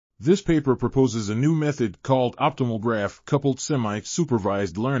This paper proposes a new method called optimal graph-coupled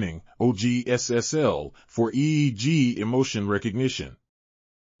semi-supervised learning, OGSSL, for EEG emotion recognition.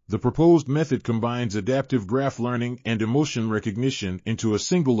 The proposed method combines adaptive graph learning and emotion recognition into a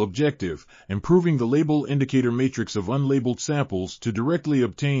single objective, improving the label indicator matrix of unlabeled samples to directly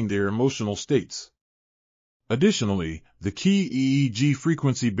obtain their emotional states. Additionally, the key EEG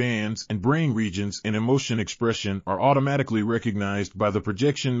frequency bands and brain regions in emotion expression are automatically recognized by the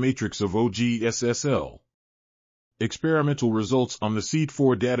projection matrix of OGSSL. Experimental results on the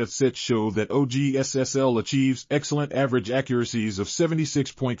SEED4 dataset show that OGSSL achieves excellent average accuracies of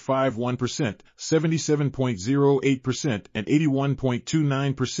 76.51%, 77.08%, and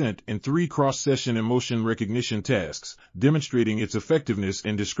 81.29% in 3 cross-session emotion recognition tasks, demonstrating its effectiveness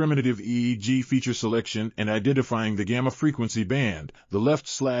in discriminative EEG feature selection and identifying the gamma frequency band, the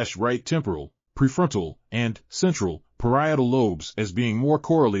left/right temporal, prefrontal, and central parietal lobes as being more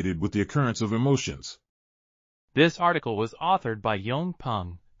correlated with the occurrence of emotions. This article was authored by Yong,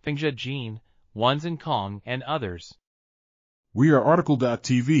 Peng, Fengzhe, Wanzeng, and others. We are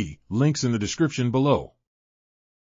RTCLTV, links in the description below.